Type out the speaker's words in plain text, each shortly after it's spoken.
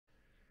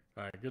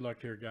All right, good luck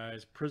here,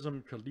 guys.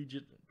 Prizm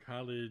Collegiate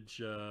College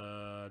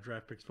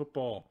Draft Picks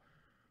Football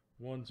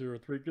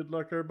 103. Good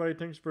luck, everybody.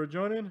 Thanks for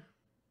joining.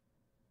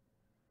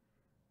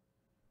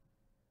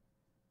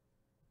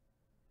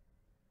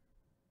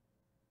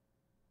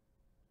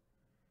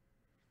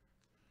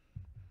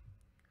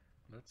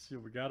 Let's see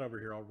what we got over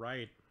here. All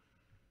right.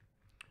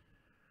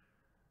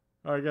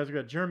 All right, guys, we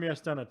got Jeremy S.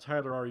 down to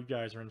Tyler R. You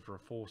guys are in for a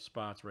full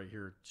spots right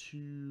here.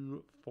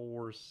 2,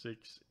 4,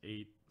 6,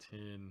 8,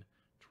 10,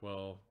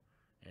 12,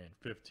 and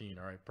 15.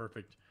 All right,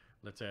 perfect.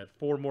 Let's add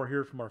 4 more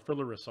here from our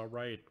fillerists. All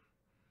right.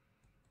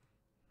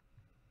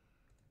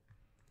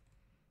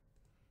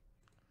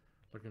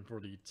 Looking for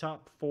the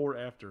top 4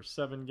 after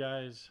 7,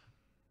 guys.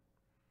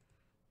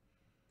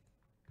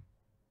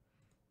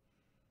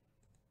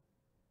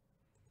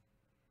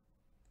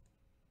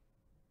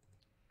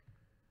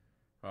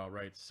 All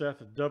right,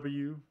 Seth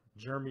W,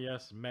 Jeremy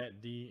S,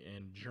 Matt D,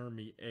 and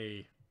Jeremy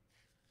A.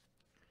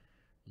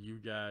 You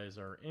guys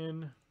are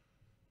in.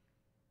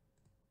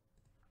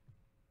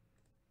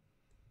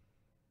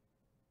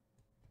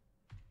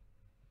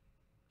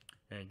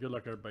 And good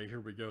luck, everybody. Here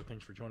we go.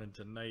 Thanks for joining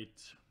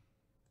tonight.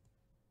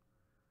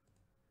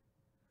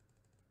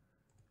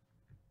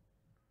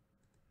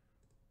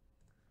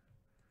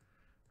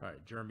 All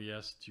right, Jeremy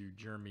S to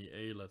Jeremy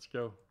A. Let's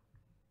go.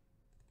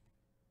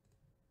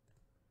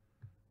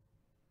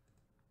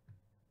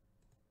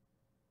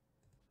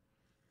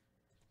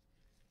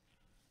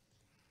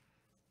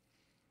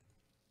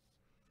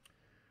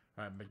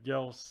 All right,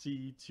 Miguel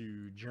C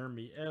to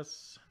Jeremy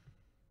S.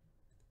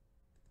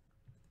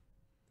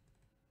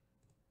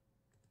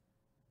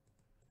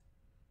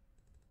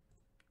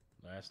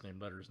 Last name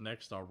letters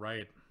next. All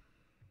right.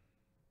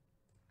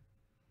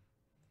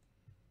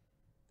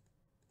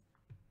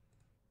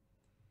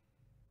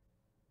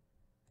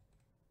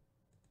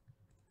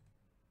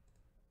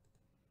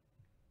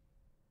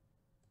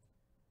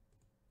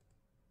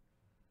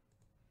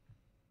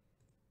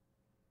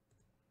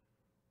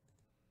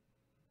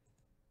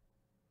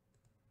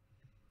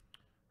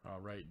 All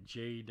right,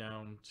 J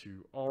down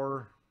to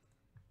R.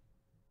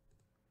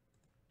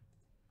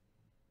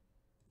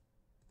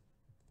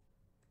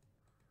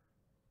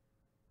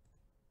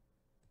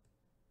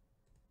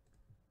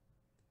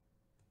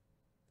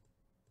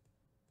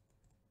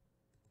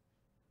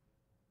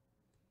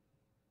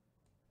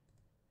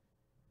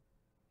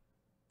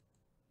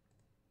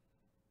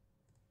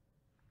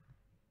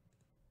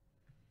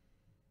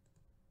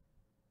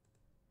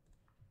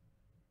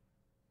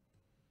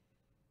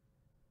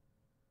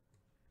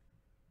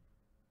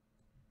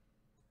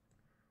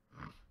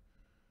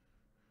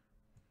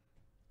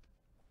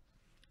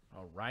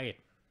 All right.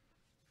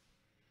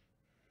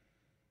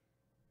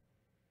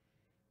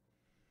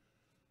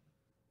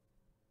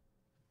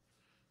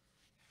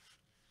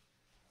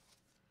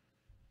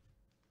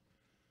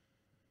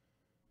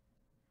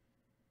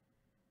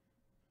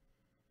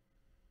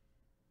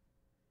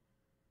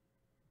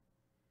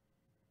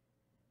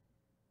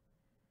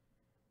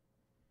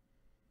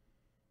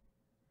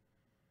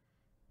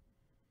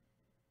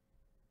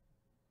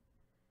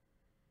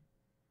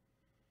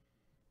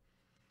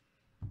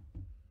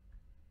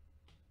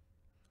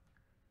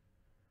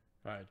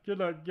 All right, good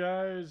luck,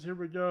 guys. Here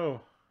we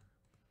go.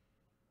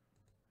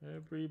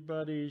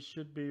 Everybody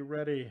should be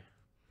ready.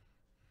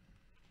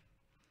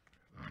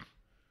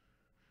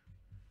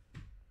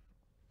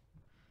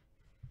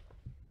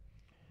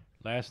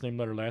 Last name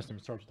letter, last name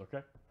starts with,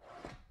 okay?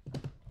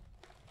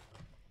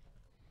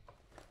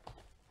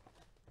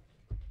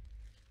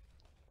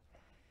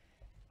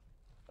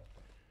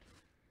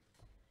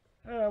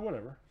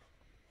 Whatever.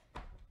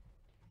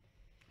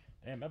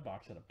 Damn, that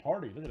box had a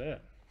party. Look at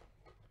that.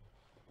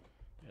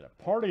 Had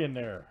a party in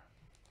there.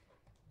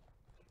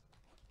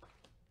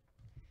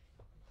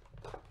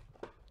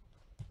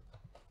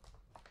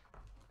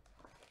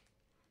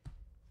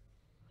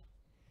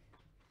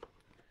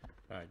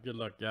 All right, good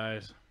luck,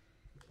 guys.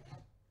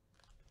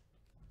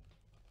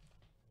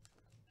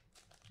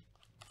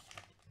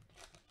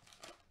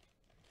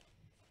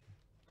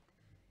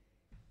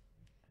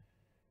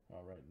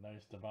 All right,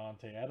 nice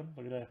Devontae Adams.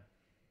 Look at that.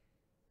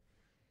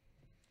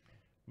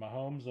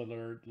 Mahomes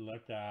alert.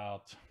 Look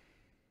out.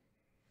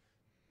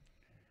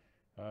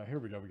 Here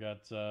we go. We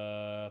got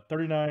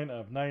 39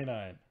 of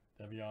 99.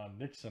 Devion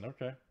Nixon.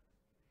 Okay.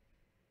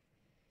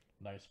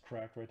 Nice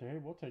crack right there. Hey,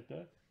 we'll take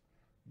that.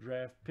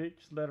 Draft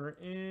picks, letter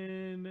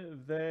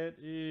N. That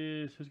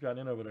is, who's got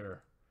N over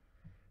there?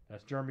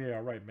 That's Jeremy A.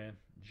 All right, man.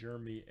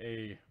 Jeremy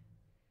A.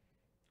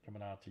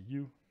 Coming out to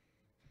you.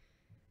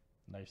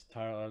 Nice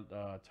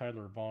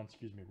Tyler Vaughn,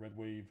 excuse me, Red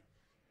Wave.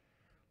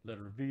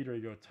 Letter V, there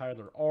you go.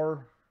 Tyler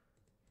R.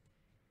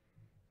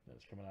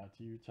 That's coming out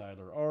to you,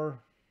 Tyler R.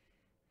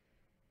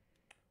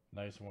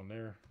 Nice one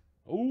there.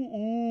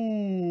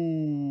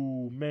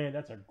 Ooh, man,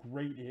 that's a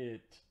great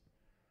hit.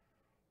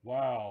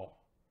 Wow.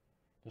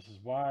 This is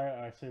why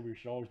I say we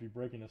should always be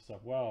breaking this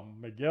stuff. Wow,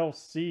 Miguel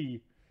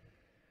C.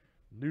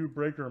 New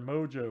Breaker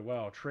Mojo.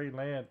 Wow, Trey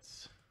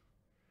Lance.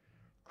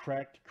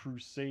 Cracked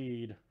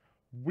Crusade.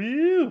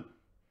 Woo!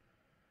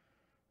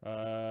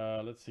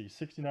 Let's see,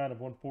 69 of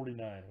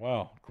 149.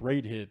 Wow,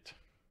 great hit.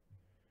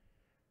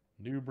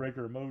 New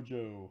Breaker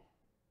Mojo.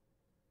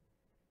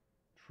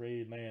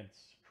 Trey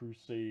Lance,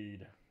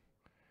 Crusade.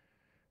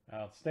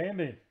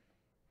 Outstanding.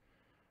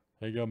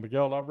 There you go,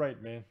 Miguel. All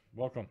right, man.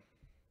 Welcome.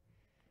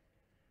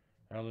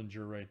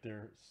 Ellinger right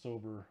there.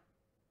 Silver.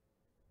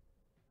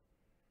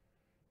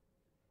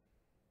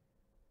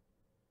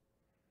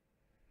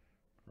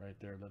 Right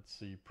there. Let's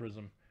see.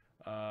 Prizm.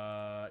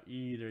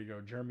 E, there you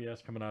go. Jeremy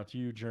S coming out to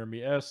you.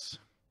 Jeremy S.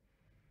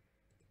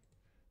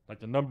 Like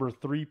the number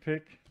 3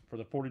 pick for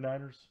the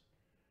 49ers.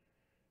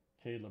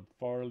 Caleb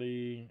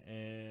Farley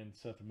and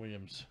Seth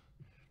Williams.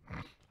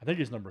 I think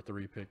he's number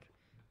 3 pick.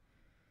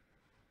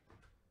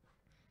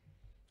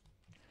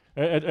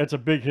 It's a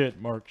big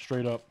hit, Mark.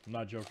 Straight up. I'm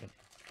not joking.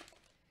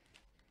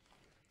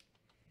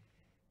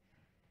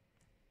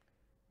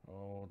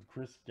 Oh,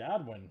 Chris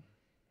Godwin.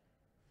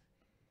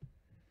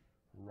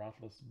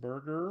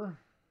 Roethlisberger.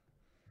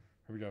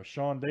 Here we go.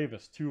 Sean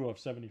Davis, 2 of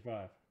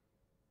 75.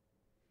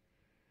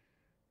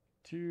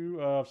 2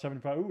 of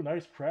 75. Ooh,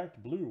 nice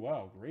cracked blue.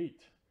 Wow,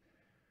 great.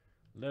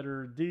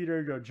 Letter D.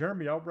 There you go.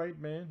 Jeremy, all right,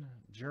 man.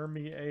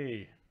 Jeremy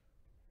A.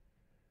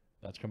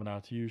 That's coming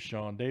out to you.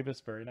 Sean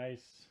Davis, very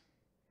nice.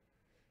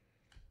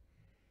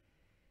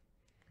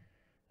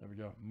 There we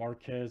go.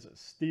 Marquez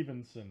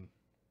Stevenson.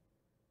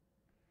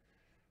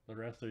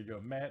 Letter S. There you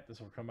go. Matt.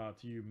 This will come out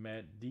to you.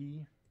 Matt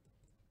D.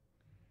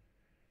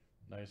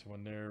 Nice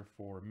one there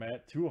for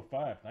Matt. 2 of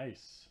 5.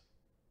 Nice.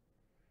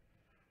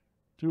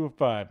 2 of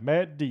 5.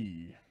 Matt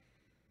D.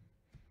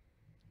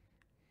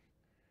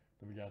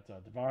 Then we got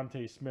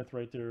Devontae Smith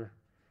right there.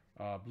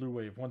 Blue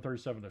Wave,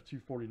 137 of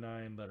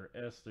 249. Letter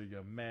S. There you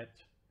go, Matt.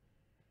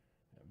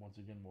 And once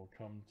again, we'll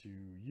come to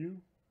you.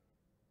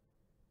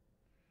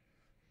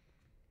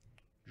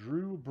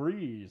 Drew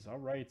Brees. All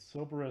right,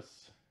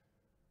 Silverus.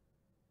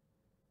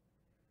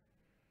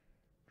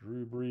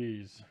 Drew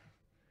Brees.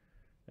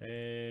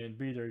 And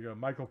B, there you go.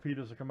 Michael P.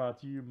 This will come out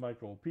to you.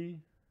 Michael P.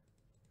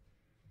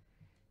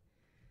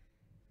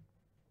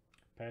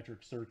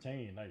 Patrick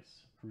Surtain.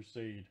 Nice.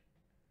 Crusade.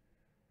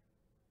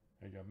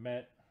 There you go.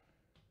 Matt.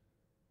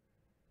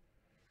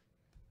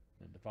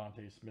 And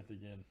Devontae Smith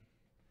again.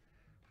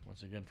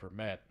 Once again for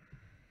Matt.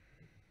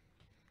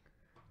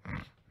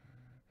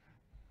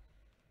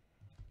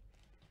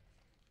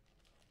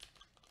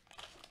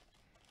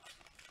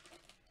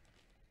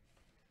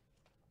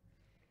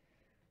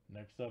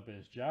 Next up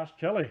is Josh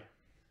Kelly.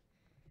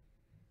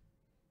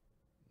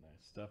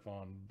 Nice stuff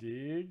on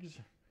Diggs.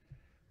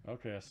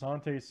 Okay,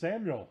 Asante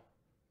Samuel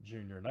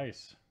Jr.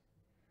 Nice.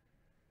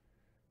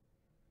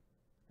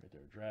 Right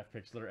there, draft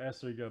picks. Letter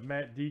S. There you go.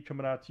 Matt D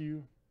coming out to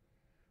you.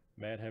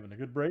 Matt having a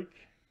good break.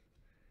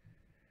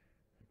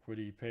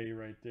 Quiddy Pay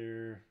right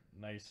there.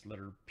 Nice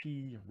letter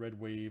P. Red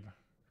Wave.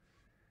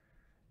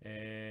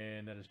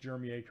 And that is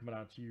Jeremy A coming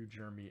out to you.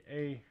 Jeremy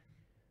A.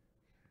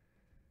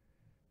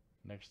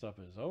 Next up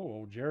is,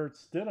 old Jared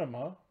Stidham,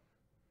 huh?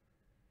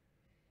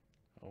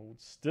 Old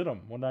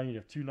Stidham. 190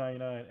 of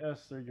 299.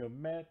 S. There you go,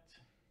 Matt.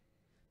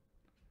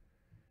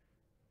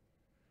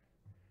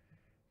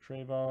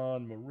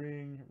 Trayvon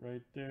Moring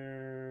right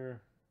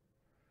there.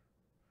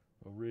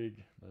 Morig.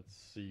 Let's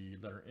see.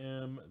 Letter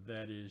M.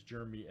 That is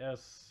Jeremy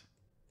S.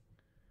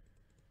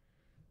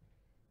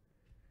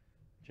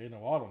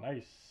 Jalen Waddle.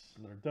 Nice.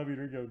 Letter W.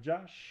 There you go,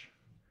 Josh.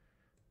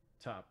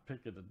 Top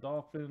pick of the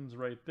Dolphins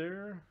right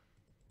there.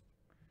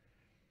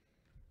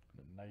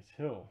 A nice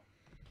hill.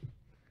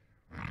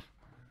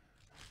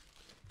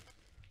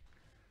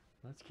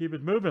 Let's keep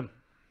it moving.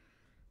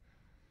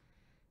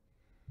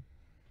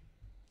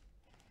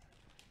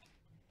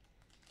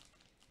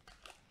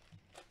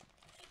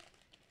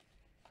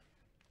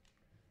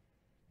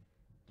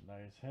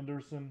 Nice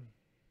Henderson.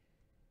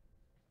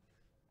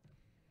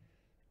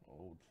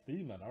 Old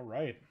Thielen. All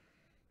right.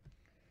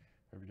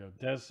 There we go.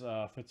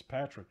 Des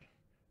Fitzpatrick.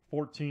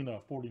 14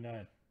 of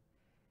 49.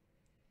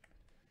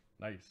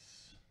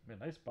 Nice. Man,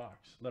 nice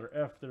box. Letter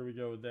F. There we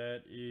go.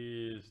 That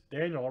is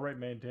Daniel. All right,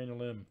 man.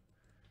 Daniel M.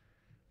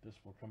 This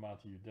will come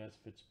out to you. Des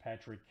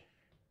Fitzpatrick.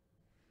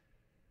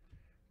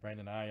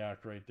 Brandon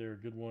Ayuk right there.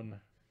 Good one.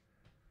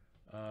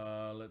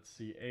 Let's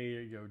see. A.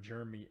 There you go.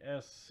 Jeremy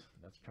S.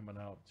 That's coming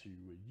out to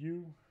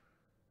you.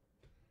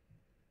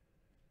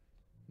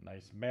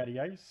 Nice Matty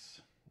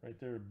Ice right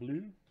there,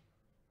 blue.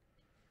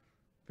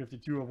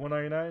 52 of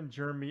 199,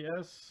 Jeremy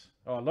S.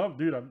 Oh, I love,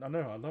 dude, I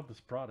know, I love this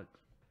product.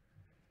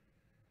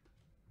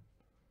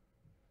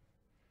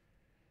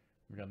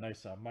 We got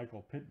nice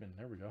Michael Pittman.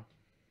 There we go.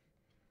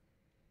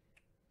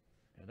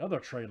 Another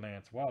Trey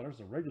Lance. Wow, there's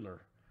a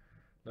regular.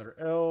 Letter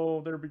L.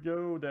 There we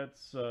go.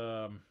 That's,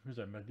 who's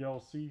that?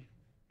 Miguel C.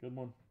 Good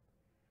one.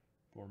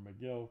 For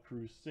Miguel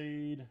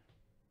Crusade.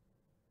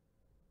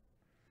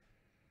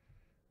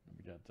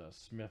 We got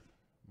Smith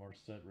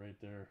Marset right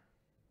there.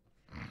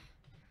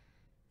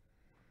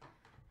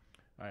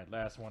 All right,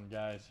 last one,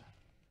 guys.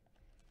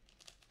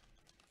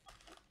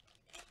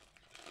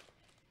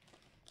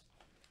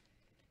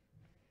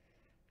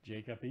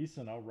 Jacob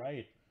Eason, all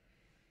right.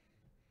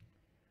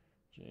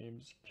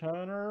 James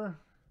Conner.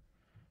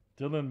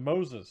 Dylan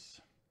Moses,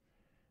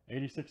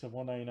 86 of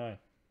 199.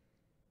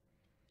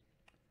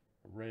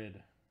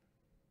 Red.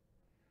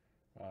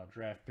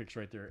 Draft picks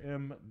right there.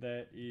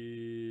 That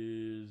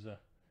is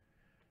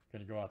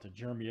going to go out to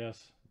Jeremy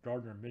S.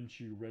 Gardner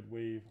Minshew, Red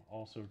Wave,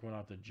 also going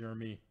out to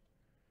Jeremy.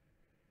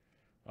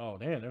 Oh,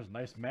 damn, there's a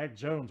nice Mac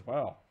Jones.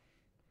 Wow.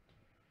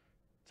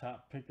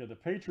 Top pick of the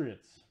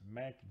Patriots,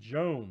 Mac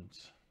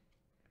Jones.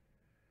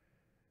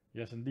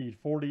 Yes, indeed,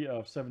 40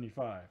 of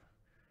 75.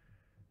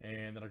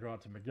 And then I'll go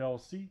out to Miguel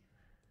C.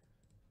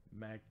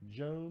 Mac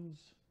Jones.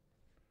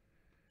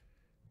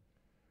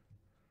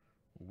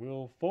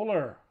 Will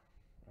Fuller.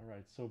 All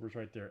right, Silver's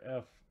right there.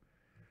 F.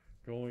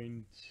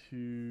 Going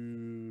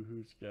to,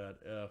 who's got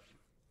F?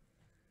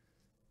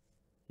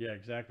 Yeah,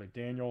 exactly.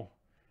 Daniel.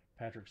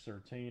 Patrick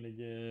Surtain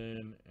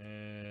again.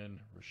 And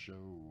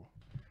Rochelle.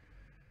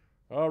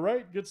 All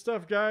right, good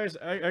stuff, guys.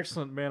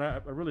 Excellent, man. I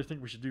really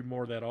think we should do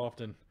more of that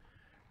often.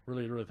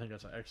 Really think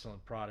that's an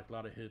excellent product. A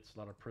lot of hits, a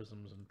lot of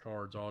prisms and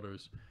cards,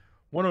 autos.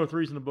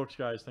 103's in the books,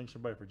 guys. Thanks,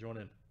 everybody, for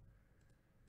joining.